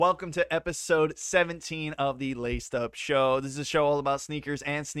Welcome to episode 17 of the Laced Up Show. This is a show all about sneakers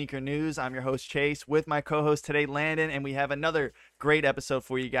and sneaker news. I'm your host, Chase, with my co-host today, Landon, and we have another great episode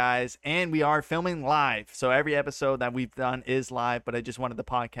for you guys. And we are filming live. So every episode that we've done is live, but I just wanted the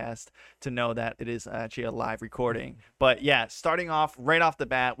podcast to know that it is actually a live recording. But yeah, starting off right off the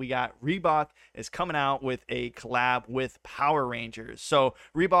bat, we got Reebok is coming out with a collab with Power Rangers. So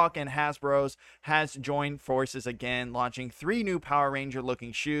Reebok and Hasbro's has joined forces again, launching 3 new Power Ranger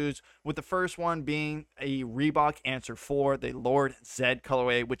looking shoes, with the first one being a Reebok Answer 4, the Lord Zed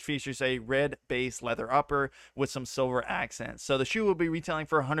colorway, which features a red base leather upper with some silver accents. So the shoe will be retailing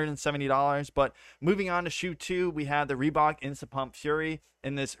for $170. But moving on to shoe 2, we have the Reebok Instapump Fury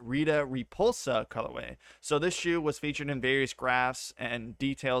in this Rita Repulsa colorway. So this shoe was featured in various graphs and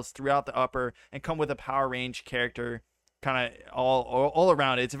details throughout the upper and come with a Power Range character kind of all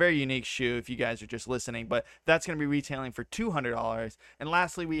around it. It's a very unique shoe if you guys are just listening, but that's going to be retailing for $200. And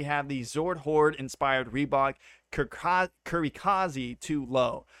lastly, we have the Zord Horde inspired Reebok Kurikaze 2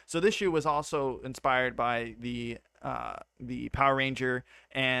 Low. So this shoe was also inspired by the Power Ranger,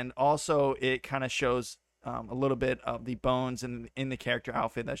 and also it kind of shows a little bit of the bones in the character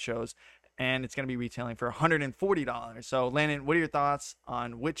outfit that shows, and it's going to be retailing for $140. So Landon, what are your thoughts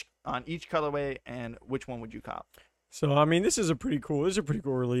on each colorway, and which one would you cop? So I mean, this is a pretty cool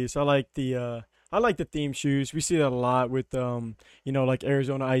release. I like the theme shoes. We see that a lot with like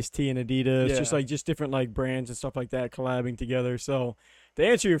Arizona Iced Tea and Adidas, just different like brands and stuff like that collabing together. So to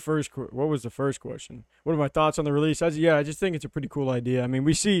answer your what was the first question? What are my thoughts on the release? I just think it's a pretty cool idea. I mean,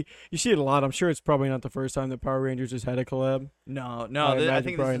 you see it a lot. I'm sure it's probably not the first time that Power Rangers has had a collab. No, I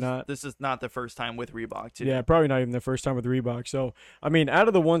think this is not the first time with Reebok too. Yeah, probably not even the first time with Reebok. So, I mean, out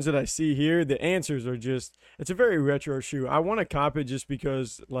of the ones that I see here, the answers are it's a very retro shoe. I want to cop it just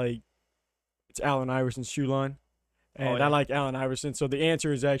because, like, it's Allen Iverson's shoe line. And I like Allen Iverson. So the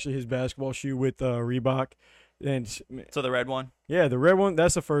answer is actually his basketball shoe with Reebok. And so the red one? Yeah, the red one,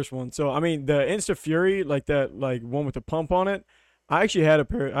 that's the first one. So, I mean, the Insta Fury, like that, like one with the pump on it, I actually had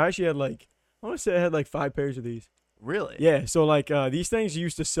like, I want to say I had like 5 pairs of these. Really? Yeah, so like these things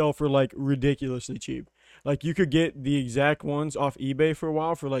used to sell for like ridiculously cheap. Like you could get the exact ones off eBay for a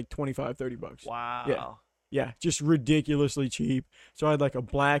while for like $25-$30. Wow. Yeah, just ridiculously cheap. So I had like a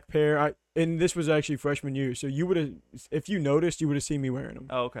black pair. And this was actually freshman year. So you would have, if you noticed, you would have seen me wearing them.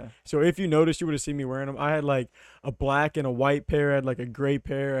 Oh, okay. So if you noticed, you would have seen me wearing them. I had like a black and a white pair. I had like a gray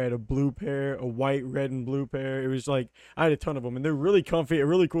pair. I had a blue pair, a white, red, and blue pair. It was like, I had a ton of them. And they're really comfy, a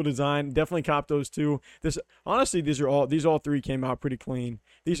really cool design. Definitely cop those too. Honestly, these all 3 came out pretty clean.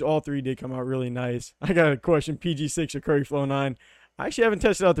 These all 3 did come out really nice. I got a question, PG6 or Curry Flow 9. I actually haven't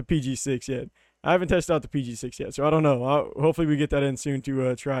tested out the PG6 yet. I haven't tested out the PG6 yet, so I don't know. Hopefully we get that in soon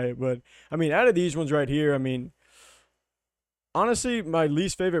to try it. But, I mean, out of these ones right here, I mean, honestly, my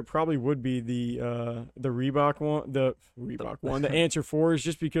least favorite probably would be the Reebok one, the Answer 4s,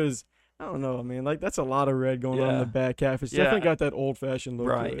 just because, I don't know, man. Like, that's a lot of red going on in the back half. It's definitely got that old-fashioned look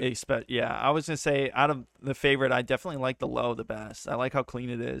to it. Right, yeah. I was going to say, out of the favorite, I definitely like the low the best. I like how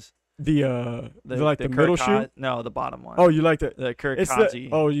clean it is. The middle shoe? No, the bottom one. Oh, you like the Kurikaze.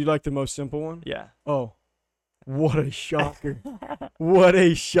 Oh, you like the most simple one? Yeah. Oh, what a shocker! What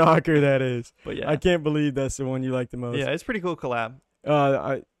a shocker that is. But yeah, I can't believe that's the one you like the most. Yeah, it's pretty cool collab.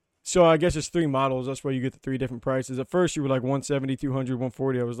 So I guess it's 3 models. That's why you get the 3 different prices. At first you were like 170, 200,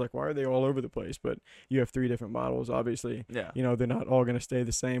 140. I was like, why are they all over the place? But you have 3 different models. Obviously, yeah. They're not all gonna stay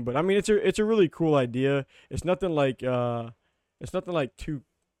the same. But I mean, it's a really cool idea. It's nothing like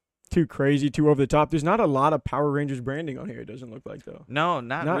too crazy, too over the top. There's not a lot of Power Rangers branding on here. It doesn't look like though. No,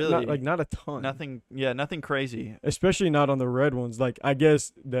 not really. Not a ton. Nothing crazy. Especially not on the red ones. Like I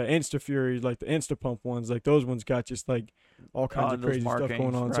guess the Insta Fury, like the Insta Pump ones, like those ones got just like all kinds of crazy stuff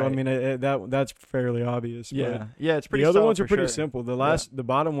going on. Right. So I mean, that's fairly obvious. Yeah, yeah, it's pretty. The other ones are pretty simple. The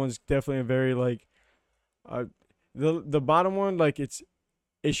bottom one's definitely a very like, the bottom one like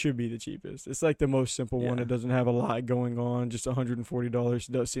it should be the cheapest. It's like the most simple one. It doesn't have a lot going on. Just $140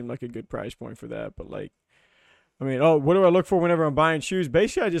 does seem like a good price point for that. But like, I mean, what do I look for whenever I'm buying shoes?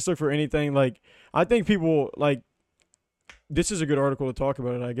 Basically, I just look for anything. Like, I think people like. This is a good article to talk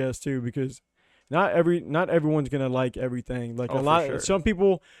about it, I guess, too, because not everyone's gonna like everything. Like some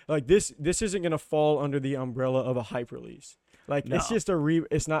people like this isn't gonna fall under the umbrella of a hype release. Like it's just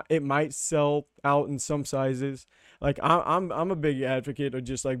it might sell out in some sizes. Like I'm a big advocate of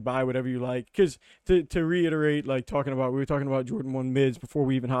just like buy whatever you like, because to reiterate, like we were talking about Jordan 1 mids before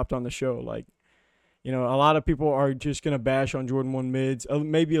we even hopped on the show. Like, a lot of people are just gonna bash on Jordan 1 mids,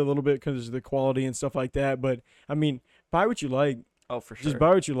 maybe a little bit because of the quality and stuff like that. But I mean, buy what you like. Oh, for sure. Just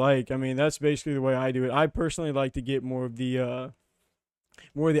buy what you like. I mean, that's basically the way I do it. I personally like to get more of the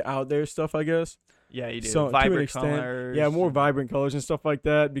more of the out there stuff, I guess. Yeah, you do. So to an Vibrant extent, colors. yeah, more vibrant colors and stuff like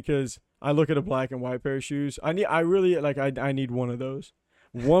that. Because I look at a black and white pair of shoes. I need one of those.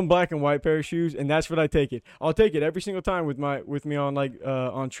 One black and white pair of shoes, and that's what I take it. I'll take it every single time with me on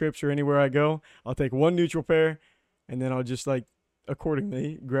on trips or anywhere I go. I'll take one neutral pair, and then I'll just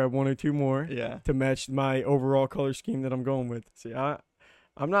accordingly grab one or two more to match my overall color scheme that I'm going with. See,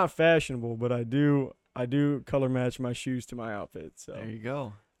 I'm not fashionable, but I do color match my shoes to my outfit. So there you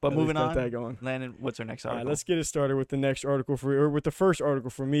go. But moving on, that going. Landon, what's our next article? All right, let's get it started with the next article with the first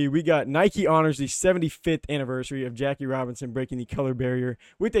article for me. We got Nike honors the 75th anniversary of Jackie Robinson breaking the color barrier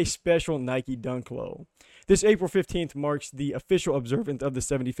with a special Nike Dunk Low. This April 15th marks the official observance of the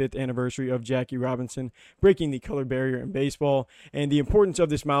 75th anniversary of Jackie Robinson breaking the color barrier in baseball, and the importance of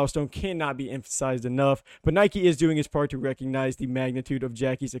this milestone cannot be emphasized enough, but Nike is doing its part to recognize the magnitude of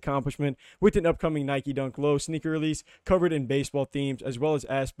Jackie's accomplishment with an upcoming Nike Dunk Low sneaker release covered in baseball themes as well as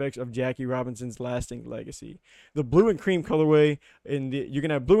aspects of Jackie Robinson's lasting legacy. The blue and cream colorway, you're going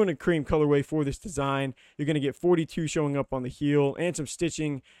to have blue and cream colorway for this design. You're going to get 42 showing up on the heel and some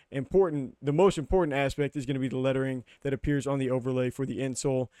stitching. The most important aspect is going to be the lettering that appears on the overlay for the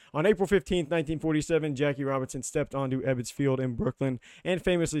insole. On April 15th, 1947, Jackie Robinson stepped onto Ebbets Field in Brooklyn and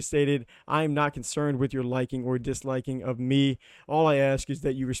famously stated, "I am not concerned with your liking or disliking of me. All I ask is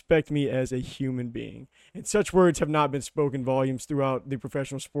that you respect me as a human being." And such words have not been spoken volumes throughout the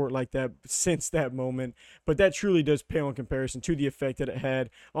professional sport like that since that moment, but that truly does pale in comparison to the effect that it had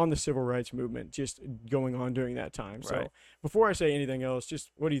on the civil rights movement just going on during that time. Right. So before I say anything else,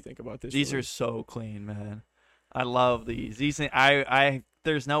 just what do you think about this? These are so clean, man. I love these. These things, I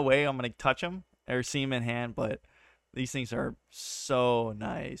there's no way I'm gonna touch them or see them in hand, but these things are so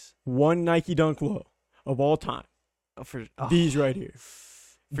nice. One Nike Dunk Low of all time. These right here.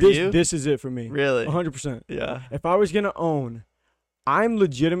 This is it for me. Really? 100%. Yeah. If I was gonna own, I'm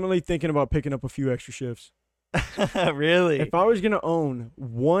legitimately thinking about picking up a few extra shifts. Really? If I was gonna own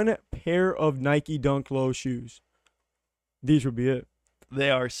one pair of Nike Dunk Low shoes, these would be it. They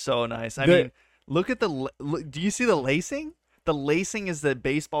are so nice. I mean, look at do you see the lacing? The lacing is the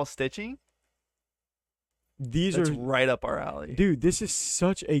baseball stitching. That's right up our alley. Dude, this is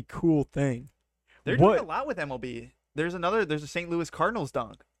such a cool thing. They're doing a lot with MLB. There's a St. Louis Cardinals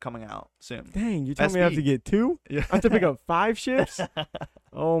dunk coming out soon. Dang, you told me I have to get two? Yeah. I have to pick up 5 shifts?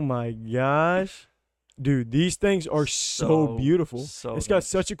 Oh my gosh. Dude, these things are so beautiful. It's got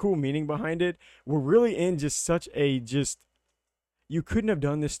such a cool meaning behind it. We're really in you couldn't have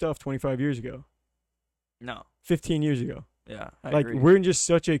done this stuff 25 years ago. No. 15 years ago. Yeah, I agree. We're in just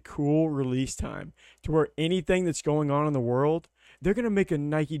such a cool release time to where anything that's going on in the world, they're going to make a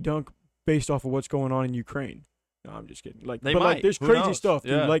Nike Dunk based off of what's going on in Ukraine. No, I'm just kidding. There's crazy stuff,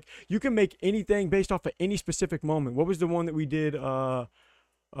 dude. Yeah. You can make anything based off of any specific moment. What was the one that we did? It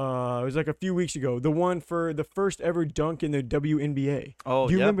was a few weeks ago. The one for the first ever dunk in the WNBA. Oh,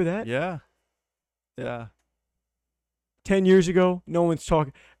 do you remember that? Yeah. Yeah. 10 years ago, no one's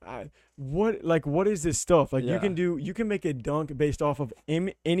talking. What is this stuff? You can make a dunk based off of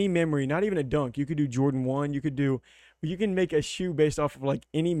any memory, not even a dunk. You could do Jordan 1. You can make a shoe based off of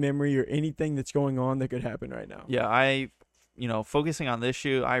any memory or anything that's going on that could happen right now. Yeah, focusing on this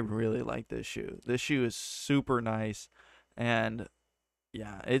shoe, I really like this shoe. This shoe is super nice, and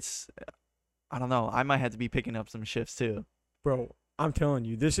yeah, I don't know. I might have to be picking up some shifts too, bro. I'm telling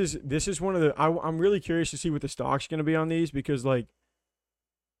you, this is one of the. I'm really curious to see what the stock's gonna be on these because it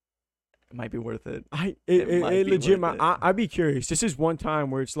might be worth it. I'd be curious. This is one time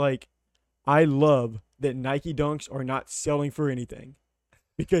where it's I love that Nike Dunks are not selling for anything,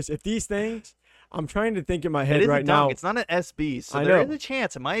 because if these things, I'm trying to think in my head right now. It's not an SB, so there is a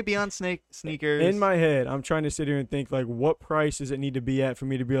chance it might be on sneakers. In my head, I'm trying to sit here and think what price does it need to be at for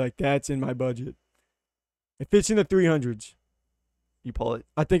me to be that's in my budget. If it's in the 300s. You pull it?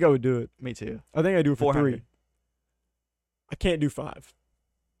 I think I would do it. Me too. I think I'd do it for 400. 3. I can't do 5.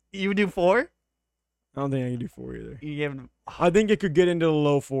 You would do 4? I don't think I can do 4 either. You I think it could get into the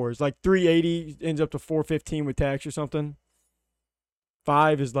low 4s. 380 ends up to 415 with tax or something.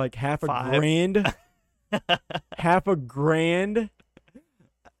 5 is half a grand. Half a grand.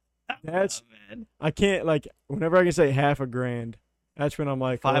 That's man. I can't whenever I can say half a grand, that's when I'm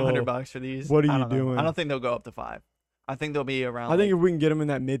 $500 for these. What are you doing? I don't think they'll go up to 5. I think they'll be around. I think if we can get them in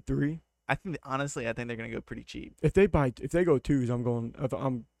that mid 3. I think they're gonna go pretty cheap. If they go 2s, I'm going.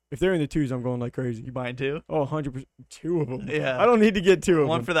 If they're in the 2s, I'm going like crazy. You buying 2? Oh, 100%. 2 of them. Yeah. I don't need to get 2 of them.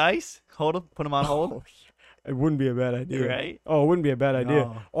 One for the ice. Hold them. Put them on hold. It wouldn't be a bad idea. Right? Oh, it wouldn't be a bad idea.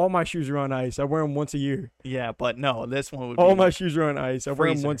 No. All my shoes are on ice. I wear them once a year. Yeah, but no, this one would All be my shoes are on ice. I wear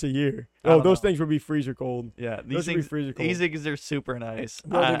them freezer. once a year. I Oh, don't those know. things would be freezer cold. Yeah, Those would be freezer cold. these things are super nice.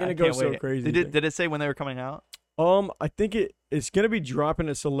 Bro, they're I gonna go can't so wait. crazy. Did it say when they were coming out? I think it's gonna be dropping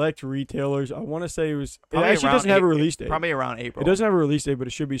at select retailers. I want to say it Probably actually around doesn't have a April- release date. Probably around April. It doesn't have a release date, but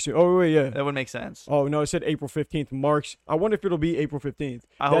it should be soon. Oh wait, yeah. That would make sense. Oh no, it said April 15th. Marks. I wonder if it'll be April 15th.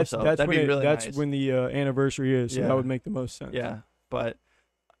 I hope so. That's That'd when be really That's nice. when the anniversary is. So Yeah. that would make the most sense. Yeah, but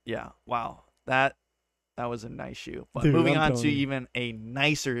yeah, wow, that was a nice shoe. But Dude, moving I'm on to telling you. even a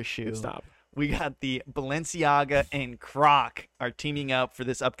nicer shoe. Stop. We got the Balenciaga and Croc are teaming up for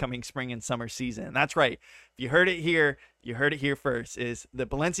this upcoming spring and summer season. That's right. If you heard it here, you heard it here first. Is the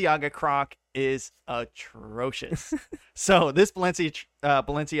Balenciaga Croc is atrocious. So this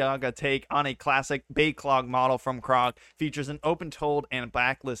Balenciaga take on a classic Bay Clog model from Croc features an open-toed and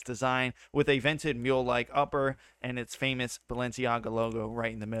backless design with a vented mule-like upper and its famous Balenciaga logo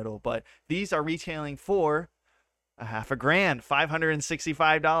right in the middle. But these are retailing for $1,000,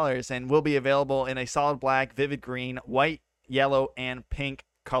 $565, and will be available in a solid black, vivid green, white, yellow, and pink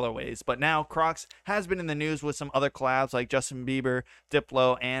colorways. But now Crocs has been in the news with some other collabs like Justin Bieber,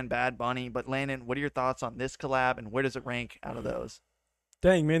 Diplo, and Bad Bunny. But Landon, what are your thoughts on this collab, and where does it rank out of those?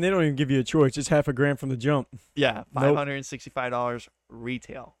 Dang man, they don't even give you a choice. It's $1,000 from the jump. Yeah, Nope. $565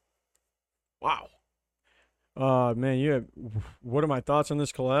 retail. Wow. Man, what are my thoughts on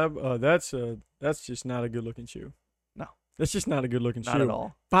this collab? That's just not a good looking shoe. No. That's just not a good looking shoe. Not at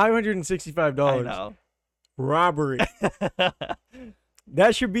all. $565. I know. Robbery.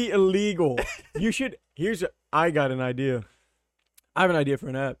 That should be illegal. I got an idea. I have an idea for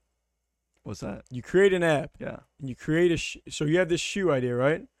an app. What's that? You create an app Yeah. and you create so you have this shoe idea,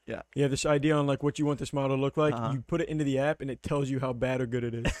 right? Yeah. You have this idea on like what you want this model to look like. Uh-huh. You put it into the app and it tells you how bad or good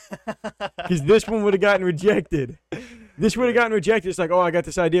it is. Because this one would have gotten rejected. This would have gotten rejected. It's like, oh, I got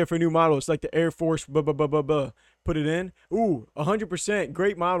this idea for a new model. It's like the Air Force, blah, blah, blah, blah, blah. Put it in. Ooh, 100%.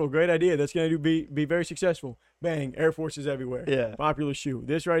 Great model. Great idea. That's going to be very successful. Bang. Air Forces everywhere. Yeah. Popular shoe.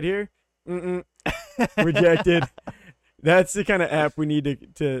 This right here, rejected. That's the kind of app we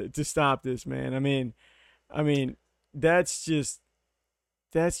need to stop this, man. I mean, that's just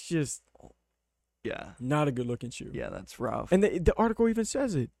Yeah. not a good looking shoe. Yeah, that's rough. And the article even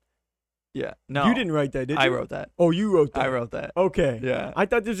says it. Yeah. No. You didn't write that, did you? I wrote that. Oh, you wrote that. I wrote that. Okay. Yeah. I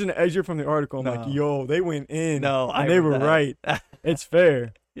thought this was an excerpt from the article. I'm No. like, yo, they went in. No, and I they wrote were that. right. It's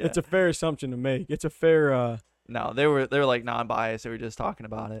fair. Yeah. It's a fair assumption to make. It's a fair. No, they were like non-biased. They were just talking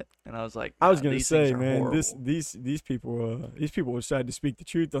about it, and I was like, I was "Nah, gonna these say, things are man, horrible." these people decided to speak the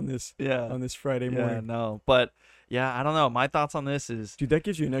truth on this Yeah. Friday Yeah, morning. no, but yeah, I don't know. My thoughts on this is, Dude, that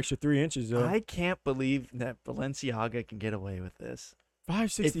gives you an extra 3 inches though. I can't believe that Balenciaga can get away with this.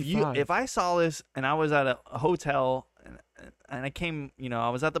 $565. If I saw this and I was at a hotel and I came, I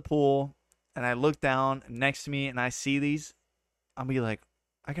was at the pool and I looked down next to me and I see these, I'll be like,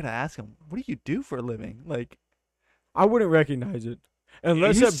 I gotta ask him, what do you do for a living? Like, I wouldn't recognize it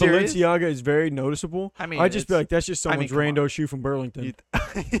unless you that serious? Balenciaga is very noticeable. I mean, I'd just be it's- like, that's just I mean, someone's come on. rando shoe from Burlington. you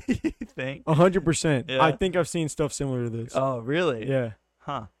think? 100%. Yeah. I think I've seen stuff similar to this. Oh, really? Yeah,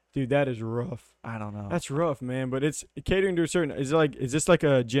 Huh. dude, that is rough. I don't know. That's rough, man. But it's catering to a certain. Is this like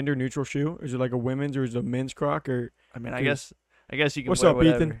a gender neutral shoe? Or is it like a women's or is it a men's Croc? Or I mean, I Dude. guess you can What's wear up,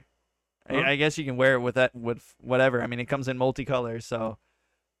 whatever. Ethan? Huh? I guess you can wear it with whatever. I mean, it comes in multicolors, so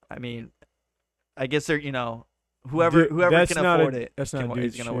I mean, I guess they're whoever Dude, that's can not afford a, it That's not can, a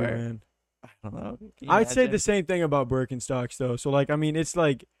is dude's gonna shoe, wear it. man. I don't know. Can you I'd say imagine? the same thing about Birkenstocks though. So like, I mean, it's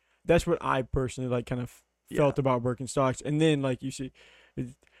like that's what I personally like kind of felt about Birkenstocks. And then like you see,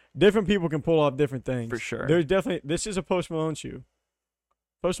 different people can pull off different things. For sure. There's definitely this is a Post Malone shoe.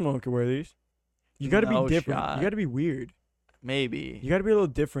 Post Malone can wear these. You got to No be different. shot. You got to be weird. Maybe. You got to be a little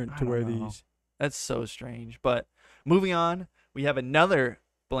different I to don't wear know. these. That's so strange. But moving on, we have another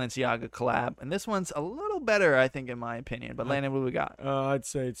Balenciaga collab, and this one's a little better, I think, in my opinion. But Landon, what do we got? I'd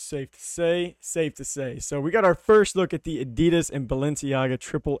say it's safe to say. So we got our first look at the Adidas and Balenciaga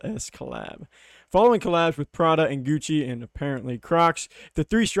Triple S collab. Following collabs with Prada and Gucci and apparently Crocs, the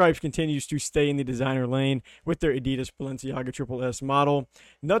Three Stripes continues to stay in the designer lane with their Adidas Balenciaga Triple S model.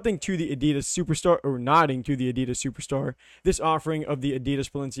 Nothing to the Adidas Superstar, or nodding to the Adidas Superstar. This offering of the Adidas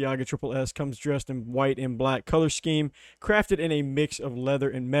Balenciaga Triple S comes dressed in white and black color scheme, crafted in a mix of leather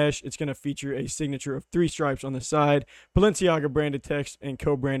and mesh. It's going to feature a signature of three stripes on the side, Balenciaga branded text, and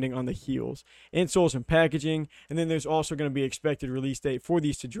co-branding on the heels, insoles and packaging. And then there's also going to be expected release date for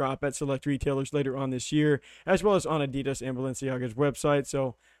these to drop at select retailers later on this year, as well as on Adidas and Balenciaga's website.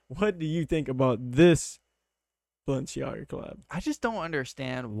 So what do you think about this Balenciaga collab. I just don't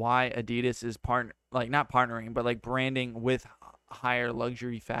understand why Adidas is not partnering, but like branding with higher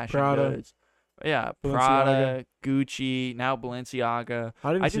luxury fashion Prada. goods. Yeah, Balenciaga. Prada, Gucci, now Balenciaga.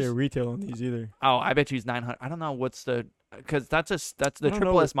 I didn't I see a just- retail on these either. Oh, I bet you it's 900. I don't know what's because that's the I don't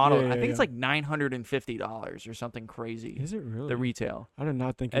triple know S model. yeah, I think yeah. it's like $950 or something crazy. Is it really? The retail. I did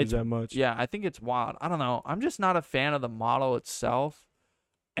not think it was It's- that much. Yeah, I think it's wild. I don't know. I'm just not a fan of the model itself.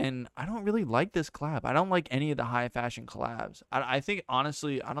 And I don't really like this collab. I don't like any of the high fashion collabs. I think,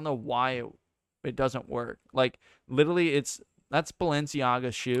 honestly, I don't know why it doesn't work. Like, literally, that's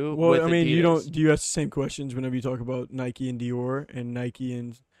Balenciaga shoe. Well, with I mean, you Adidas. don't. Do you ask the same questions whenever you talk about Nike and Dior and Nike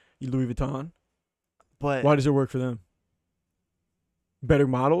and Louis Vuitton? But Why does it work for them? Better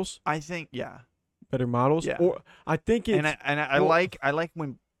models, I think, yeah. better models. Yeah. Or I think it's I well-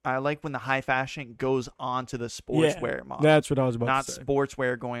 like when the high fashion goes on to the sportswear model. that's what I was about Not to say.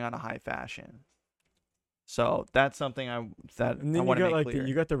 sportswear going on to high fashion. So that's something And I then you want to got make like clear.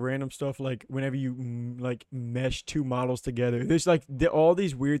 you got the random stuff like whenever you like mesh two models together. There's like all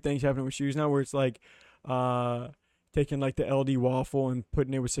these weird things happening with shoes now where it's like taking like the LD waffle and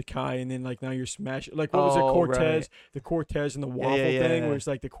putting it with Sakai and then like now you're smashing like what was it Oh, Cortez right. the Cortez and the waffle yeah, thing yeah. where it's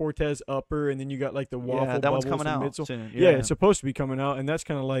like the Cortez upper and then you got like the waffle yeah, that one's bubbles coming and out midsole. soon. Yeah, it's supposed to be coming out and that's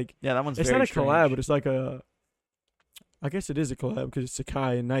kind of like Yeah, that one's it's very not a collab strange. but it's like I guess it is a collab because it's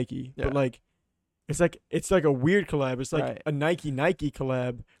Sakai and Nike Yeah. but like it's like a weird collab. It's like Right. a Nike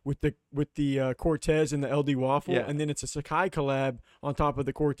collab with the Cortez and the LD waffle, Yeah. and then it's a Sakai collab on top of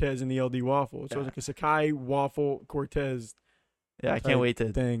the Cortez and the LD waffle. So Yeah. it's like a Sakai waffle Cortez Yeah, I type can't wait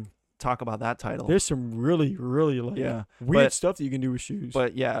to thing. talk about that title. There's some really like Yeah, weird but- stuff that you can do with shoes.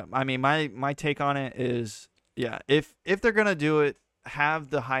 But yeah, I mean, my take on it is, yeah, if they're gonna do it, have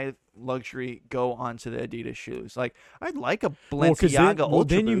the high luxury go onto the Adidas shoes. Like, I'd like a Balenciaga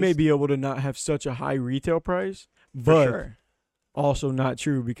Ultra then you may Boost, be able to not have such a high retail price, for but sure. also not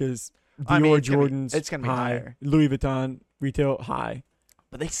true because Dior I mean, it's Jordans gonna be high, higher. Louis Vuitton retail high.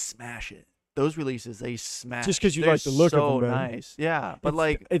 But they smash it. Those releases, they smash. Just 'cause you They're like the look of so them better. nice. Yeah, but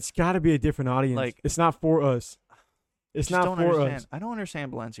like, it's got to be a different audience. like- It's not for us. It's just not don't for understand. us. I don't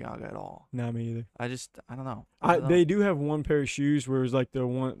understand Balenciaga at all. Not me either. I don't know. I don't know. They do have one pair of shoes where it's like the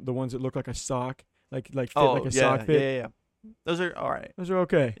ones that look like a sock, like fit like a yeah, sock fit. yeah. Those are all right. Those are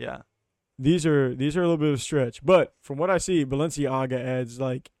okay. Yeah. These are a little bit of a stretch, but from what I see, Balenciaga adds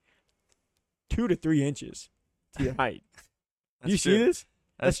like 2 to 3 inches to your height. That's You true. see this?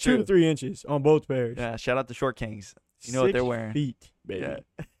 That's 2 to true. 3 inches on both pairs. Yeah. Shout out to Short Kings. You know what they're 6 wearing. feet, baby.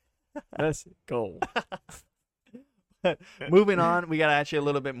 Yeah. That's gold. Moving on, we got actually a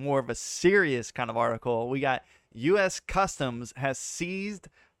little bit more of a serious kind of article. We got U.S. Customs has seized,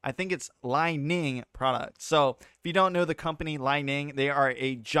 I think it's Li Ning products. So if you don't know the company Li Ning, they are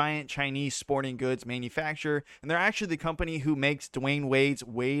a giant Chinese sporting goods manufacturer, and they're actually the company who makes Dwayne Wade's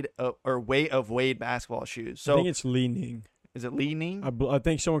Way of Wade basketball shoes. I So think it's leaning. is it Li Ning? I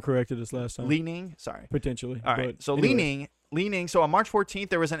think someone corrected us last time. Li Ning? Sorry. Potentially. All right. but So anyway. Li Ning. So on March 14th,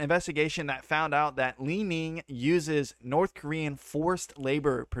 there was an investigation that found out that Li Ning uses North Korean forced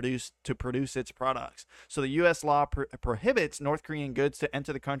labor to produce its products. So the U.S. law prohibits North Korean goods to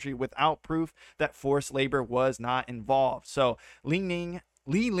enter the country without proof that forced labor was not involved. So Li Ning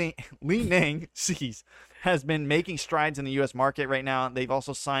has been making strides in the U.S. market right now. They've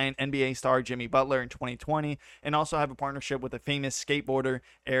also signed NBA star Jimmy Butler in 2020 and also have a partnership with a famous skateboarder,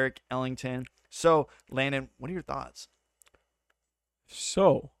 Eric Ellington. So, Landon, what are your thoughts?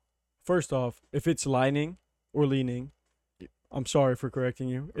 So, first off, if it's lining or leaning, I'm sorry for correcting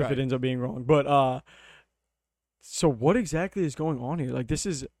you if Right. it ends up being wrong. But so what exactly is going on here? Like this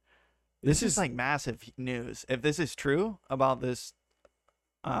is like massive news. If this is true about this,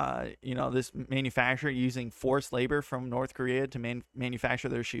 this manufacturer using forced labor from North Korea to manufacture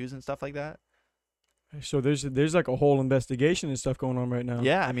their shoes and stuff like that. so there's like a whole investigation and stuff going on right now.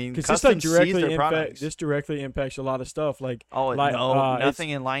 Yeah, I mean, because this like Customs seized their products. directly impacts a lot of stuff. Like, no, it's- nothing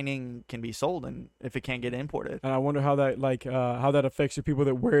in lining can be sold, and if it can't get imported. and I wonder how that affects the people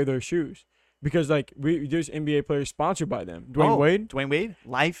that wear their shoes. Because like there's NBA players sponsored by them. Dwayne Wade,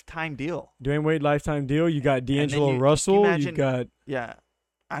 lifetime deal. Dwayne Wade lifetime deal. You got then D'Angelo you Russell. imagine- You got Yeah,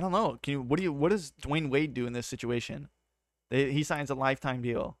 I don't know. What does Dwayne Wade do in this situation? He signs a lifetime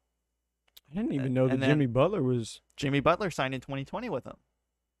deal. I didn't even know that and then- Jimmy Butler was. Jimmy Butler signed in 2020 with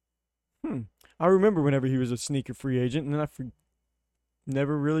him. I remember whenever he was a sneaker free agent, and then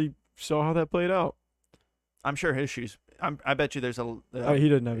never really saw how that played out. I'm sure his shoes. I bet you there's He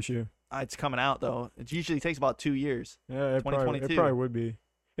doesn't have a shoe. it's coming out though. It usually takes about 2 years. Yeah, it probably 2022. would be.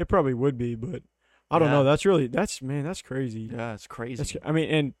 It probably would be, but I don't Yeah. know. That's crazy. Yeah, it's crazy. I mean,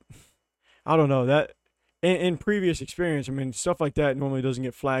 and I don't know that in previous experience, I mean, stuff like that normally doesn't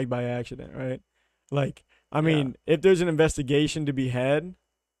get flagged by accident, right? Like, I mean, if there's an investigation to be had,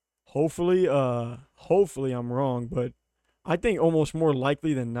 hopefully I'm wrong, but I think almost more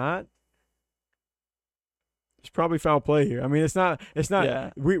likely than not, it's probably foul play here. I mean, it's not.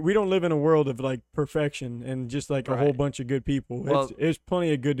 Yeah. We don't live in a world of like perfection and just like a whole Right. bunch of good people. Well, It's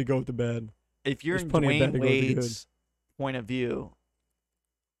plenty of good to go with the bad. If you're There's in plenty of bad Dwayne to go with the good. Wade's point of view,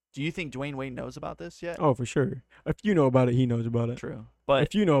 do you think Dwayne Wade knows about this yet? Oh, for sure. If you know about it, he knows about it. True. But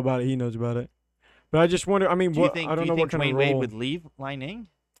If you know about it, he knows about it. But I just wonder. I mean, do you what think I don't know what kind Dwayne of Wade role. would leave Li Ning?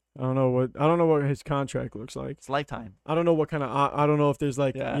 I don't know what his contract looks like. It's lifetime. I don't know what kind of. I don't know if there's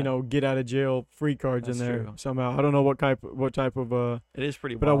like Yeah. get out of jail free cards That's in there true. somehow. I don't know what type of It is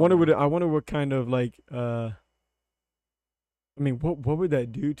pretty But I wild, wonder man. what kind of like I mean what would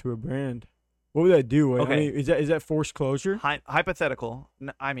that do to a brand? What would that do? I Okay. mean, is that forced closure? Hypothetical.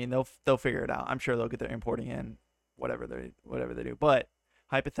 I mean, they'll figure it out. I'm sure they'll get their importing in, whatever they do. But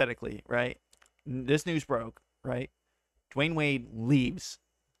hypothetically, right? This news broke, right? Dwayne Wade leaves,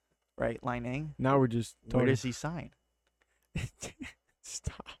 right? Li Ning. Now we're just Where talking. does he sign?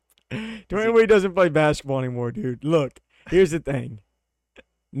 Stop. Dwayne Wade doesn't play basketball anymore, dude. Look, here's the thing.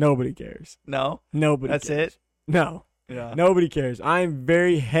 Nobody cares. No. Nobody. That's cares. it? No. Yeah. Nobody cares. I'm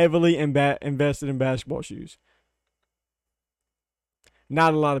very heavily invested in basketball shoes.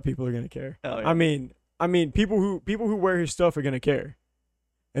 Not a lot of people are gonna care. Oh, yeah. I mean, people who wear his stuff are gonna care,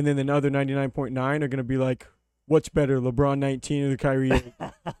 and then the other 99.9 are gonna be like, "What's better, LeBron 19 or the Kyrie 8?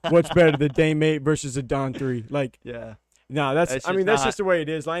 What's better, the Dame 8 versus the Don 3?" Like, Yeah. nah, It's that's just that's not- just the way it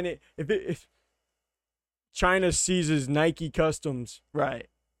is. If China seizes Nike Customs, Right.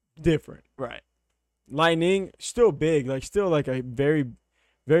 different. Right. Lightning still big, like still like a very,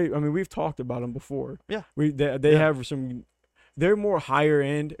 very. I mean, we've talked about them before. Yeah. They Yeah. have some. They're more higher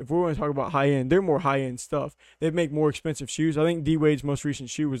end. If we want to talk about high end, they're more high end stuff. They make more expensive shoes. I think D Wade's most recent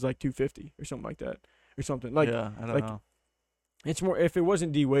shoe was like $250 or something like that, or something like. yeah. I don't like- know. It's more. If it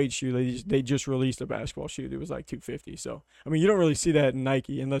wasn't D Wade's shoe, they just released a basketball shoe that was like $250. So I mean, you don't really see that in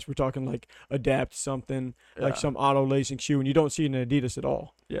Nike unless we're talking like Adapt something, like Yeah. some auto lacing shoe, and you don't see it in Adidas at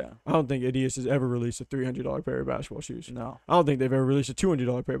all. Yeah. I don't think Adidas has ever released a $300 pair of basketball shoes. No. I don't think they've ever released a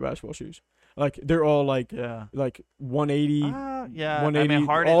 $200 pair of basketball shoes. Like they're all like Yeah. 180, Yeah. 180. I mean,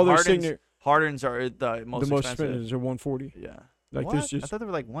 all their signature, Hardens are the most the most expensive. expensive are 140. Yeah. Like What? there's I just thought they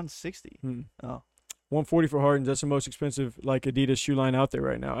were like 160. hmm. Oh. 140 for Hardens. That's the most expensive like Adidas shoe line out there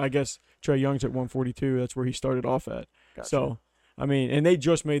right now. I guess Trae Young's at 142. That's where he started off at. Gotcha. So I mean, and they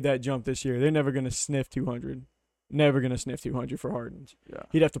just made that jump this year. They're never gonna sniff 200. Never gonna sniff 200 for Hardens. yeah.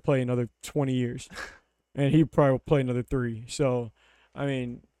 He'd have to play another 20 years, and he'd probably play another 3. So I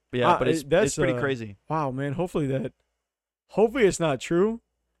mean. Yeah, but it's that's pretty crazy. Wow, man. Hopefully it's not true.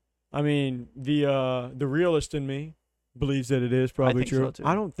 I mean, the realist in me believes that it is probably think true. so, too.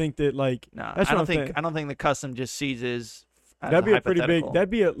 I don't think that like No, that's I what don't I'm think saying. I don't think the custom just seizes. As that'd be a pretty hypothetical. big. That'd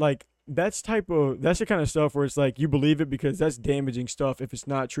be a like that's the kind of stuff where it's like you believe it because that's damaging stuff if it's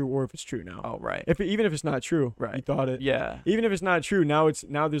not true or if it's true now. Oh right. Even if it's not true, Right. You thought it. Yeah. Even if it's not true, now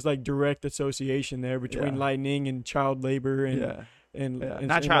there's like direct association there between Yeah. lightning and child labor and Yeah. and, Yeah. and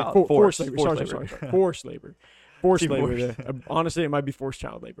Not and, child, like, forced labor. labor. Sorry. Forced labor. Forced Even labor. worse. There. Honestly, it might be forced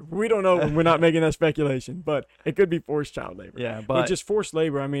child labor. We don't know. We're not making that speculation, but it could be forced child labor. Yeah, But but just forced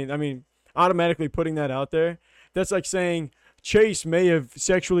labor. I mean, automatically putting that out there, that's like saying Chase may have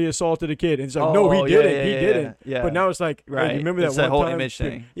sexually assaulted a kid, and it's like, no, he didn't. He didn't. Yeah. But now it's like, hey, Right. remember It's that that one whole time? image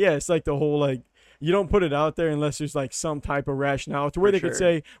thing. Yeah, it's like the whole like. You don't put it out there unless there's like some type of rationale to where For they could sure.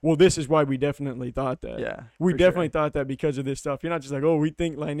 say, well, this is why we definitely thought that. Yeah. We for definitely sure. thought that because of this stuff. You're not just like, oh, we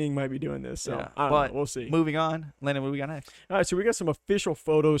think Lightning might be doing this. So Yeah. I don't But know. We'll see. Moving on, Landon, what do we got next? All right, so we got some official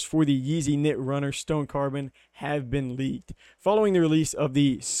photos for the Yeezy Knit Runner Stone Carbon have been leaked. Following the release of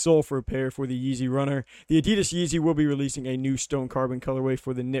the Sulfur pair for the Yeezy Runner, the Adidas Yeezy will be releasing a new Stone Carbon colorway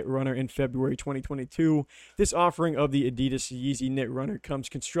for the Knit Runner in February 2022. This offering of the Adidas Yeezy Knit Runner comes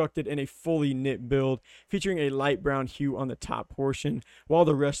constructed in a fully knit build, featuring a light brown hue on the top portion, while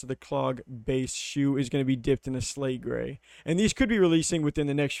the rest of the clog base shoe is going to be dipped in a slate gray. And these could be releasing within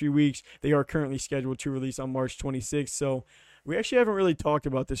the next few weeks. They are currently scheduled to release on March 26th, so we actually haven't really talked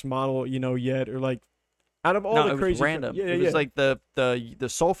about this model, yet, or like out of all No, the it was crazy random. Yeah, It was like the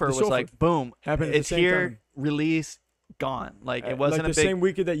sulfur was sulfur like boom, happened at the it's same here, time. release, gone. Like it wasn't like a the big same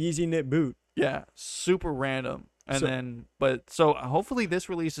week of that Yeezy knit boot. yeah, super random. And So- then so hopefully this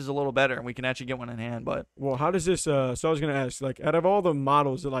release is a little better and we can actually get one in hand, but Well, how does this? So I was gonna ask, like, out of all the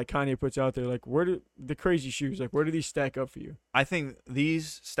models that like Kanye puts out there, like, where do the crazy shoes, like, where do these stack up for you? I think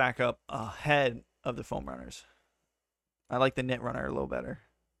these stack up ahead of the foam runners. I like the knit runner a little better.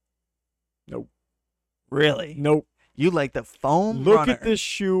 Really? Nope. You like the foam Look runner. at this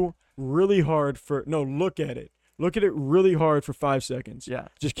shoe really hard for no. Look at it. Look at it really hard for 5 seconds. Yeah.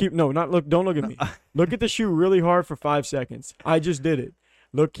 Just keep not look. Don't look at me. Look at the shoe really hard for 5 seconds. I just did it.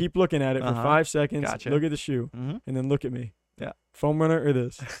 Look, keep looking at it for 5 seconds. Gotcha. Look at the shoe, Mm-hmm. and then look at me. Yeah. Foam runner or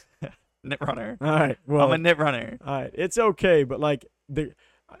this? Knit runner. All right. Well, I'm a knit runner. all right. It's okay, but like the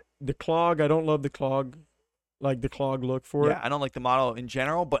clog, I don't love the clog, like the clog look for Yeah, it. I don't like the model in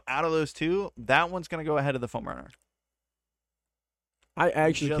general, but out of those two, that one's gonna go ahead of the foam runner. I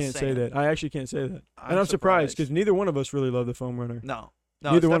actually Just can't say saying. that. I actually can't say that, I'm and I'm surprised because neither one of us really love the foam runner. No,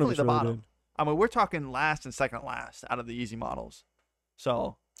 no, Neither it's one of definitely us the really bottom. did. I mean, we're talking last and second last out of the easy models.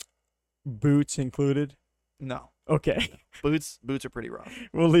 So Boots included. no, Okay. boots are pretty rough.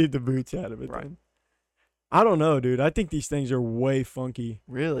 We'll leave the boots out of it Right. then. I don't know, dude. I think these things are way funky.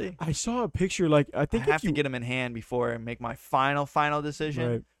 Really? I saw a picture, like I I think have if you to get them in hand before I make my final decision.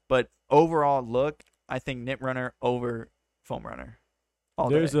 right. But overall look, I think knit runner over foam runner. All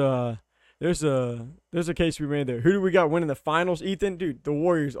There's day. a case we made there. Who do we got winning the finals, Ethan? Dude, the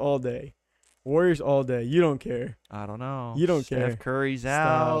Warriors all day. Warriors all day. You don't care. I don't know. You don't Steph care. Curry's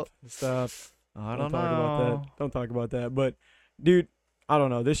out. Stop. I don't talk know. about that. Don't talk about that. But dude, I don't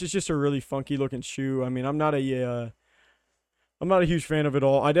know. This is just a really funky looking shoe. I mean, I'm not a huge fan of it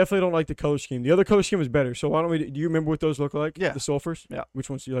all. I definitely don't like the color scheme. The other color scheme is better. So why don't we? Do you remember what those look like? Yeah. The sulfurs. Yeah. Which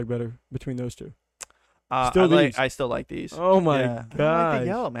ones do you like better between those two? Still these. I still like these. Oh my Yeah. I don't like god. the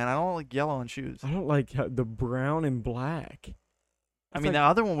yellow, man. I don't like yellow in shoes. I don't like the brown and black. I It's mean, like- the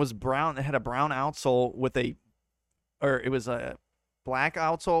other one was brown. It had a brown outsole with it was a black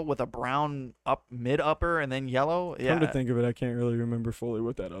outsole with a brown mid upper and then yellow. Yeah, Come to think of it, I can't really remember fully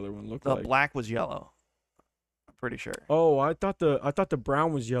what that other one looked the like. black was yellow. I'm pretty sure. Oh, I thought the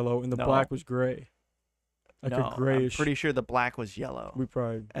brown was yellow and the No. black was gray. Like no, a grayish. I'm pretty sure the black was yellow, We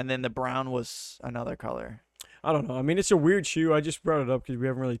probably. and then the brown was another color. I don't know. I mean, it's a weird shoe. I just brought it up because we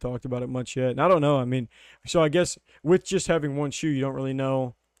haven't really talked about it much yet. And I don't know. I mean, so I guess with just having one shoe, you don't really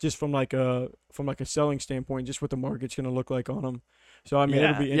know just from like a selling standpoint, just what the market's gonna look like on them. So I mean,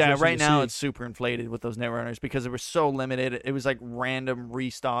 it'll be interesting. Right to now see. it's super inflated with those net runners because they were so limited. It was like random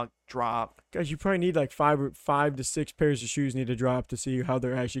restock drop. Guys, you probably need like five to six pairs of shoes need to drop to see how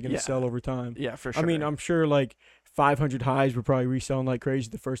they're actually gonna Yeah. sell over time. Yeah, for sure. I mean, I'm sure like 500 highs were probably reselling like crazy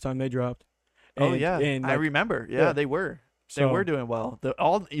the first time they dropped. oh And- yeah, and I like, remember. Yeah, yeah. they were. They so were doing well.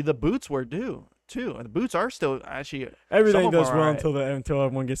 The boots were due too, and the boots are still actually everything of them does are well alright. until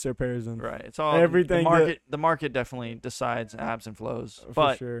everyone gets their pairs in. right. It's all Everything that- The market definitely decides ebbs and flows.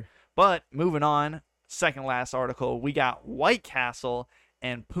 For sure. But moving on, second last article, we got White Castle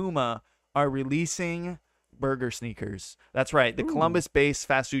and Puma are releasing burger sneakers. That's right. The Ooh. Columbus-based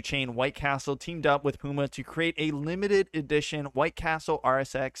fast food chain White Castle teamed up with Puma to create a limited edition White Castle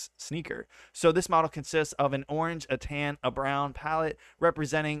RSX sneaker. So this model consists of an orange, a tan, a brown palette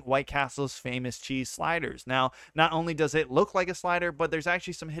representing White Castle's famous cheese sliders. Now, not only does it look like a slider, but there's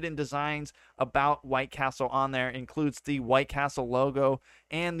actually some hidden designs about White Castle on there. It includes the White Castle logo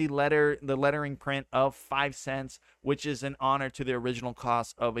and the lettering print of 5 cents, which is an honor to the original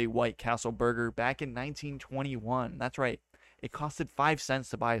cost of a White Castle burger back in 1921. That's right. It costed 5 cents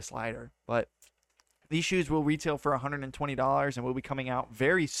to buy a slider. But these shoes will retail for $120 and will be coming out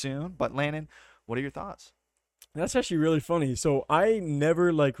very soon. But Landon, what are your thoughts? That's actually really funny. So I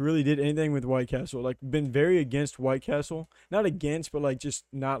never like really did anything with White Castle. Like been very against White Castle. Not against, but like just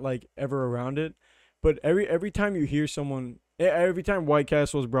not like ever around it. But every time you hear someone, every time White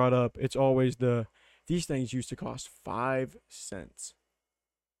Castle is brought up, it's always these things used to cost 5 cents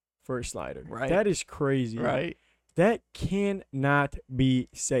for a slider. Right. That is crazy. Right? That cannot be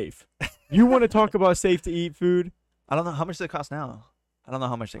safe. You want to talk about safe to eat food? I don't know how much they cost now. I don't know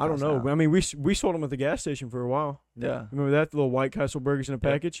how much they I cost don't know. now. I mean, we sold them at the gas station for a while. Yeah. Remember that? The little White Castle burgers in a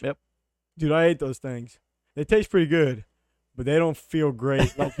package? Yep. Dude, I ate those things. They taste pretty good, but they don't feel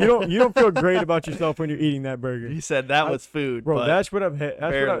great. Like you don't feel great about yourself when you're eating that burger. He said that was food, Bro, but that's what I've had.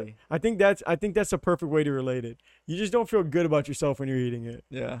 barely. I think that's a perfect way to relate it. You just don't feel good about yourself when you're eating it.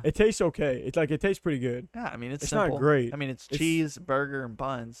 Yeah. It tastes okay. It's like it tastes pretty good. Yeah, I mean it's It's not simple. great. I mean it's It's- cheese, burger, and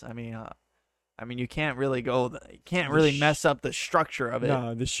buns. I mean you can't really you can't The really mess up the structure of it.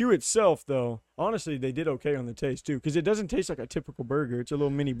 Nah, the shoe itself though, honestly, they did okay on the taste too, because it doesn't taste like a typical burger. It's a little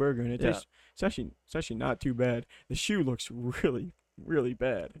mini burger, and Yeah. it's actually not too bad. The shoe looks really really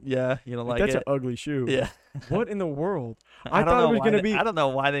bad. Yeah, you don't like That's it. an ugly shoe. Yeah. What in the world? I I don't thought it know was why gonna they- be. I don't know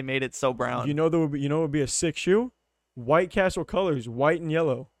why they made it so brown. You know what would be a sick shoe? White Castle colors, white and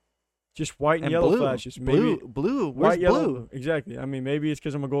yellow, just white and, and yellow blue, flashes. Maybe blue. Where's white, yellow. blue? Exactly. I mean, maybe it's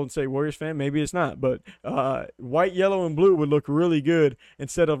because I'm a Golden State Warriors fan. Maybe it's not. But white, yellow, and blue would look really good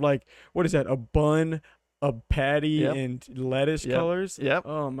instead of like what is that? A bun, a patty Yep. and lettuce Yep. colors. Yep.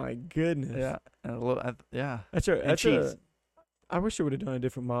 Oh my goodness. Yeah. And a little, yeah. That's cheese. I wish they would have done a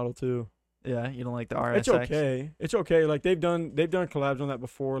different model too. Yeah. You don't like the RSX? It's okay. It's okay. Like they've done collabs on that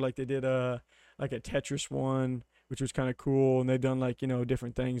before. Like they did like a Tetris one, which was kind of cool, and they've done like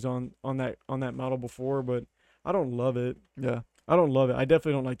different things on that model before. But I don't love it. Yeah. I don't love it. I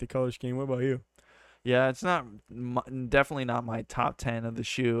definitely don't like the color scheme. What about you? Yeah, it's not definitely not my top 10 of the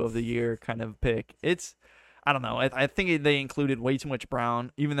shoe of the year kind of pick. I don't know. I think they included way too much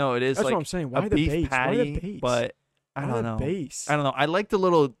brown, even though it is That's like what I'm saying. Why a the beef base? patty. Why the base? But I Why don't the know. base? I don't know. I like the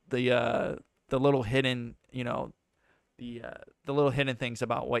little hidden, the little hidden things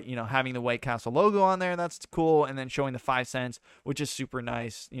about what having the White Castle logo on there. That's cool, and then showing the 5 cents, which is super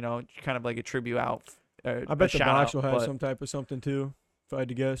nice. Kind of like a tribute out. I bet the box will have some type of something too, if I had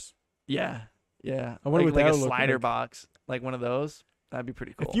to guess. Yeah. Yeah. I wonder like, what that like a would look slider like. box, like one of those. That'd be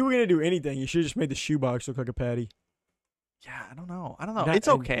pretty cool. If you were gonna do anything, you should have just made the shoebox look like a patty. Yeah, I don't know. That- It's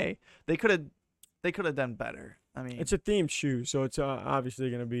and- okay. They could have done better. I mean, It's a themed shoe, so it's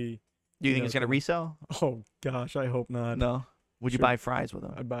obviously gonna be. do you think it's gonna resell? Oh gosh, I hope not. No. Would you Sure. buy fries with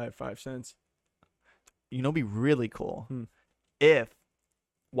them? I'd buy it 5 cents. It'd be really cool Hmm. if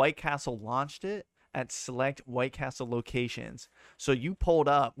White Castle launched it at select White Castle locations. So you pulled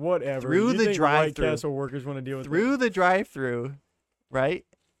up Whatever. Through You the think drive-thru. White Castle workers want to deal with through the drive-through, right?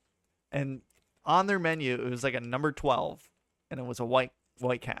 And on their menu, it was like a number 12, and it was a White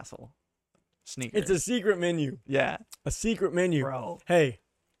Castle sneaker. It's a secret menu. yeah, A secret menu. bro. Hey,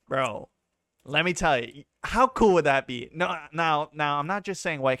 Bro, let me tell you, how cool would that be? No, now, I'm not just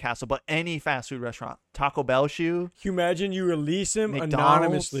saying White Castle, but any fast food restaurant, Taco Bell shoe. can you imagine you release them McDonald's?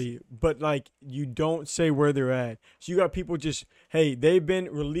 anonymously, but like you don't say where they're at. So you got people just, hey, they've been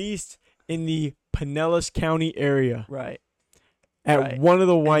released in the Pinellas County area Right. at Right. one of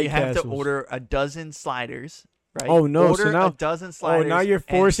the And White you have Castles. to order a dozen sliders. Right. Oh, no, so Order now- a dozen sliders. now you're and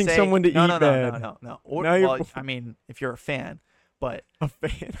forcing say- someone to no, eat no, bad. No. Now you're Well, for- I mean, if you're a fan, but A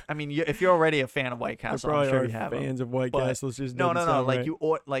fan. I mean, if you're already a fan of White There Castle, I'm probably sure are you have 'em. fans of White But- Castles. Just No, doesn't no. sound Like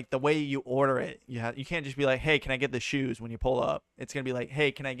right. like the way you order it, you can't just be like, "Hey, can I get the shoes?" When you pull up, it's gonna be like,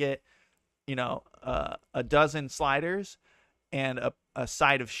 "Hey, can I get, a dozen sliders and a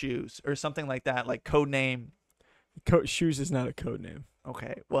side of shoes or something like that?" Like code name. Shoes is not a code name.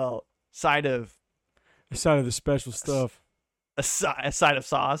 Okay, well, side of Aside of the special stuff. a side of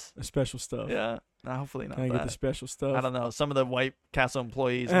sauce. The special stuff. Yeah, no, hopefully not Can I get the that. special stuff? I don't know. Some of the White Castle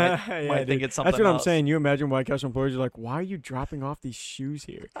employees Yeah, might think dude. it's something That's what I'm else. saying. You imagine White Castle employees are like, why are you dropping off these shoes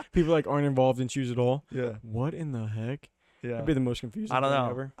here? People like aren't involved in shoes at all. Yeah, What in the heck? yeah. That'd be the most confusing I don't thing know.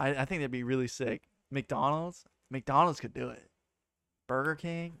 ever. I think that'd be really sick. McDonald's could do it. Burger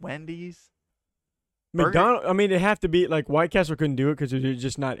King, Wendy's. Burger- McDonald. I mean, it have to be like White Castle couldn't do it because they're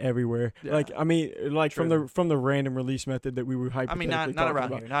just not everywhere. Yeah. Like I mean, like from True. the random release method that we were hypothetically not talking around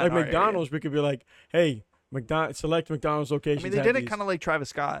about. here, not like in our McDonald's, we could be like, hey, select McDonald's I locations. mean, they have did it these. kind of like Travis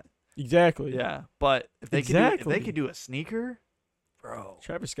Scott. Exactly. Yeah, but if they Exactly. could do a sneaker, bro.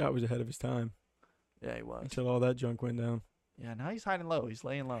 Travis Scott was ahead of his time Yeah, he was. until all that junk went down. Yeah, now he's hiding low. He's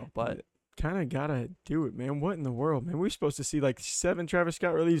laying low, but Kind of gotta do it, man. What in the world, man? We're supposed to see like 7 Travis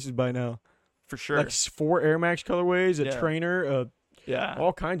Scott releases by now. for sure. Like 4 Air Max colorways, a Yeah. trainer, yeah,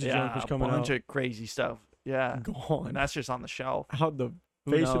 all kinds of junk was a coming bunch out. of crazy stuff. Yeah, and Gone that's just on the shelf. out the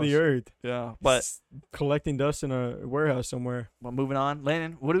Who face of the knows? earth. Yeah, but It's collecting dust in a warehouse somewhere. moving on.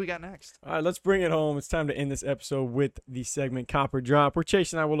 Landon, what do we got next? All right, let's bring it home. It's time to end this episode with the segment Copper Drop, where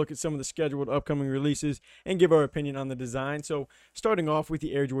Chase and I will look at some of the scheduled upcoming releases and give our opinion on the design. So, starting off with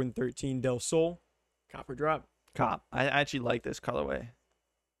the Air Jordan 13 Del Sol, Copper Drop. Cop. I actually like this colorway.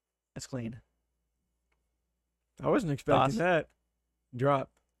 It's clean. I wasn't expecting Thoughts? that. Drop.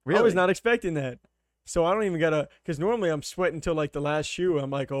 Really? I was not expecting that. So I don't even gotta, because normally I'm sweating until like the last shoe.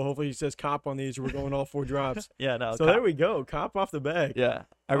 I'm like, oh, hopefully he says cop on these. Or we're going all 4 drops. Yeah, no. So cop. there we go. Cop off the bag. Yeah,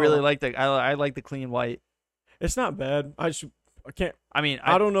 I really Oh. like the. I like the clean white. It's not bad. I can't. I mean,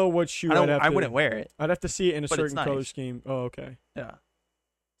 I don't know what shoe I'd have I to. wouldn't wear it. I'd have to see it in a but it's certain color nice. scheme. Oh, okay. Yeah.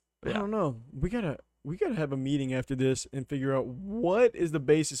 I Yeah. don't know. We gotta have a meeting after this and figure out what is the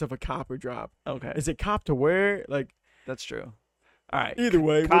basis of a copper drop. Okay. Is it cop to wear? Like That's true. All right. either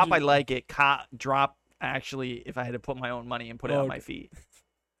way. Cop, we'll I just- like it. Cop, drop. Actually, if I had to put my own money and put it on Oh, my okay. feet.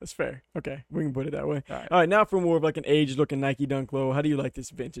 That's fair. Okay, we can put it that way. All right. All right, now for more of like an aged looking Nike Dunk Low. How do you like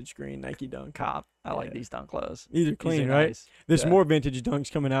this vintage green Nike Dunk? Cop. I like Yeah. these dunk clothes. These are These clean, are right? nice. There's Yeah. more vintage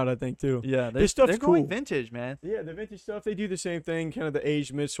dunks coming out, I think, too. Yeah, This stuff's they're going cool. vintage, man. Yeah, the vintage stuff, they do the same thing, kind of the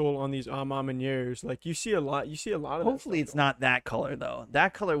aged midsole on these Amamaniers. Like you see a lot of that Hopefully, stuff it's going not that color though.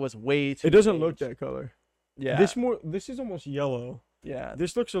 That color was way too. on. It doesn't look aged. that color. Yeah. This is almost yellow. Yeah.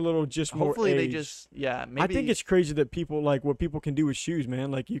 This looks a little just more Hopefully they aged. just maybe. I think it's crazy that people like what people can do with shoes,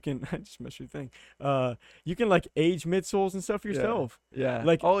 man. Like you can I just messed with your thing. You can like age midsoles and stuff yourself. Yeah.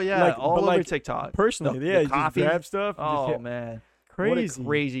 Like oh yeah, like, all but, over like, TikTok. Personally, The yeah, you just coffee. grab stuff. and just Oh hit- man, crazy. what a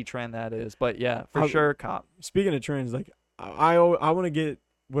crazy trend that is. But yeah, for sure, cop. Speaking of trends, like I want to get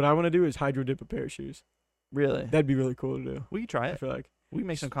what I want to do is hydro dip a pair of shoes. Really, That'd be really cool to do. we can try I it. feel like We can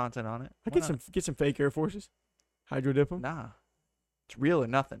make some content on it. I Why get some fake Air Forces, hydro dip them. Nah, it's real or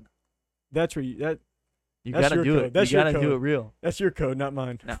nothing. That's where You That's gotta your do code. it. That's you your gotta do code. it real. that's your code, not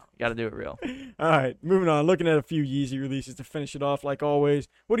mine. No, you gotta do it real. All right, moving on. Looking at a few Yeezy releases to finish it off, like always.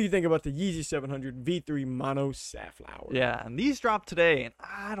 What do you think about the Yeezy 700 V3 Mono Safflower? Yeah, and these dropped today, and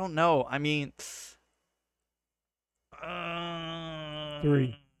I don't know. I mean,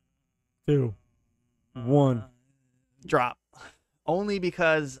 3, 2, 1. Drop. Only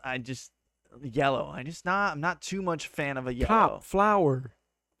because I just yellow. I'm not too much fan of a yellow. Cop flower.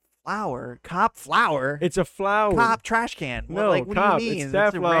 Flower. Cop flower. It's a flower. Cop trash can. No, Like, what cop. do you mean? It's a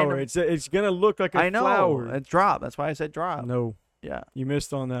safflower. random- It's gonna look like a I know. flower. It's drop. That's why I said drop. No, Yeah. you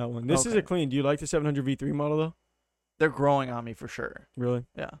missed on that one. This is a Okay. clean. Do you like the 700 V3 model though? They're growing on me for sure. Really?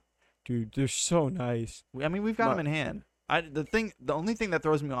 Yeah. Dude, they're so nice. I mean, we've got My- them in hand. The only thing that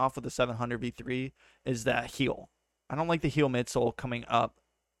throws me off with the 700 V3 is that heel. I don't like the heel midsole coming up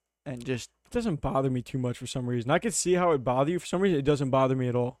and just It doesn't bother me too much for some reason. I could see how it bothers you. For some reason, it doesn't bother me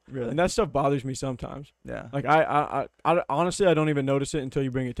at all. really. And that stuff bothers me sometimes. Yeah. Like I honestly, I don't even notice it until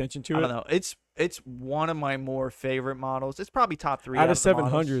you bring attention to I it. don't know. It's one of my more favorite models. It's probably top 3 Out out of the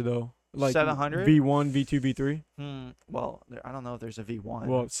models. 700 though, like 700? V1, V2, V3. Well, I don't know if there's a V1.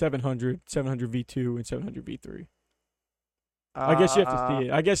 Well, 700 V2, and 700 V3. I guess you have to see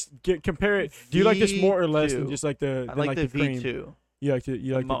it. I guess compare it. Do you like this more or less than V2. just like the I than like the the cream? V2 You like the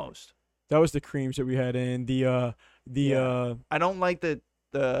the most. that was the creams that we had in the Yeah. I don't like the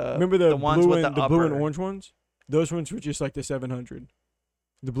remember the ones blue with and the the blue and upper. orange ones? Those ones were just like the 700.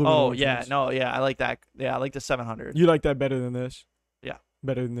 The blue and Oh orange yeah, ones. no, yeah, I like that. Yeah, I like the 700. You like that better than this? Yeah.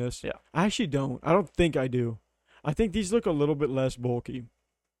 Better than this? Yeah. I actually don't. I don't think I do. I think these look a little bit less bulky.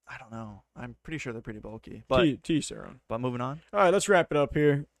 I don't know. I'm pretty sure they're pretty bulky. To each their own. But moving on. All right, let's wrap it up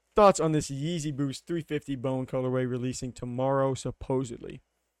here. Thoughts on this Yeezy Boost 350 bone colorway releasing tomorrow, supposedly?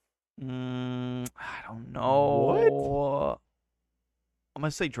 I don't know. What? I'm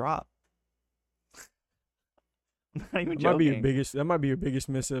gonna say drop. I'm not even That might be your joking. biggest. That might be your biggest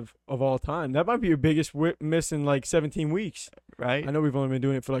miss of all time. That might be your biggest miss in like 17 weeks. Right? I know we've only been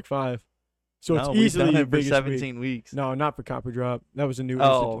doing it for like 5, so No, it's we've easily done your it for biggest 17 week. weeks. No, not for Copper Drop. That was a new.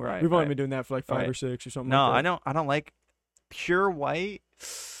 Oh, instant. right, We've only right. been doing that for like 5 Right. or 6 or something. No, like that. I don't like pure white.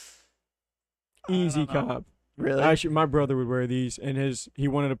 I Easy don't know. cop. Really? Actually, my brother would wear these, and he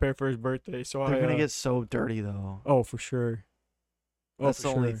wanted a pair for his birthday. So They're I gonna get so dirty though. oh for sure. Oh, That's for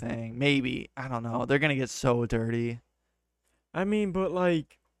the only sure. thing. Maybe. I don't know. They're gonna get so dirty. I mean, but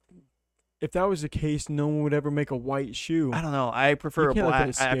like, if that was the case, no one would ever make a white shoe. I don't know. I prefer a can't let black.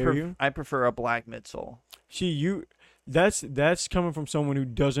 that scare you. I prefer a black midsole. See, that's coming from someone who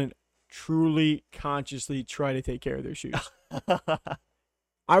doesn't truly consciously try to take care of their shoes.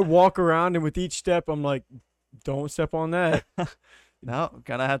 I walk around and with each step, I'm like, don't step on that. No,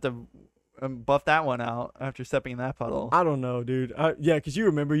 gonna have to buff that one out after stepping in that puddle. I don't know, dude. Yeah, because you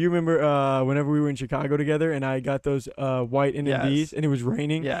remember whenever we were in Chicago together and I got those white NMDs Yes. and it was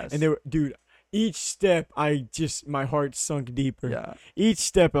raining. Yes. And they were, dude, each step my heart sunk deeper. Yeah. Each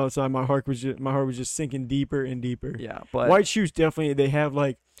step outside, my heart was just sinking deeper and deeper. Yeah. But White shoes definitely, they have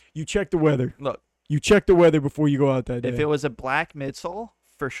like, you check the weather. look, You check the weather before you go out that day. if it was a black midsole,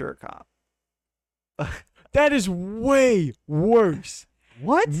 for sure, cop. That is way worse.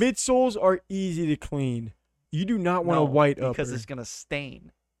 What? Midsoles are easy to clean. You do not want a white upper. because it's gonna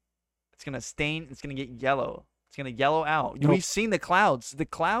stain. It's gonna stain. It's gonna get yellow. It's gonna yellow out. Nope. We've seen the clouds. The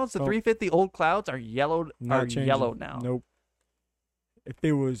clouds, the Nope. 350 old clouds are yellowed. Not Are changing. yellow now. Nope. If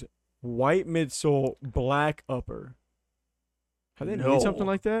there was white midsole, black upper, have they No. made something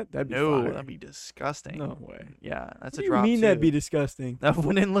like that? That'd be No, fire. that'd be disgusting. No way. Yeah, that's What a do drop. you mean that'd too. be disgusting? That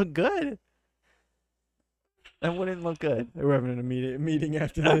wouldn't look good. That wouldn't look good. We're having a meeting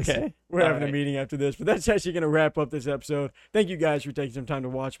after this. Okay. We're All having a right. meeting after this. But that's actually going to wrap up this episode. Thank you guys for taking some time to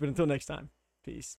watch. But until next time, peace.